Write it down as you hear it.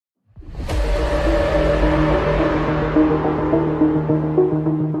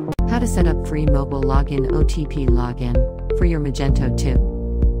to set up free mobile login OTP login for your Magento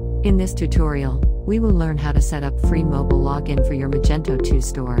 2. In this tutorial, we will learn how to set up free mobile login for your Magento 2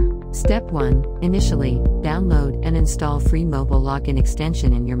 store. Step 1. Initially, download and install free mobile login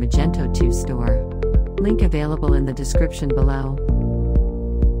extension in your Magento 2 store. Link available in the description below.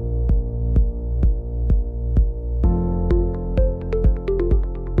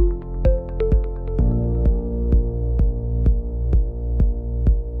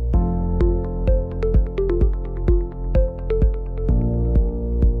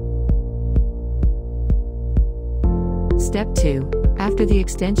 Step 2. After the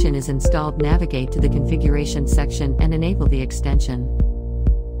extension is installed, navigate to the configuration section and enable the extension.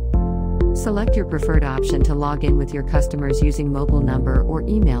 Select your preferred option to log in with your customers using mobile number or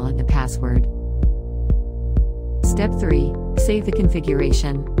email and the password. Step 3. Save the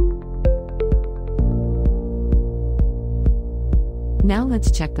configuration. Now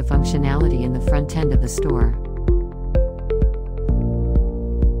let's check the functionality in the front end of the store.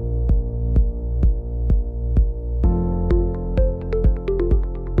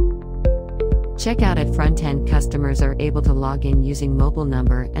 Check out at front end, customers are able to log in using mobile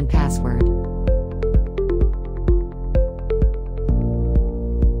number and password.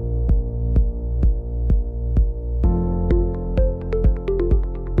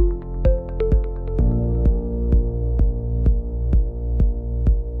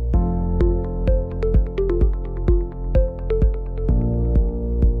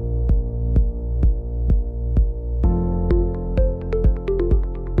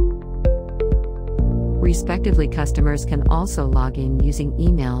 Respectively, customers can also log in using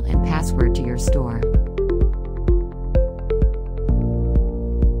email and password to your store.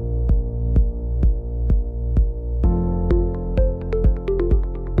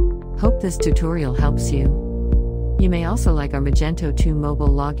 Hope this tutorial helps you. You may also like our Magento 2 mobile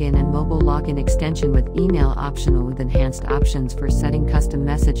login and mobile login extension with email optional with enhanced options for setting custom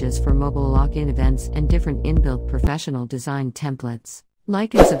messages for mobile login events and different inbuilt professional design templates.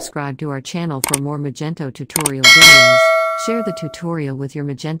 Like and subscribe to our channel for more Magento tutorial videos. Share the tutorial with your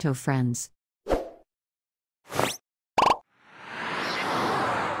Magento friends.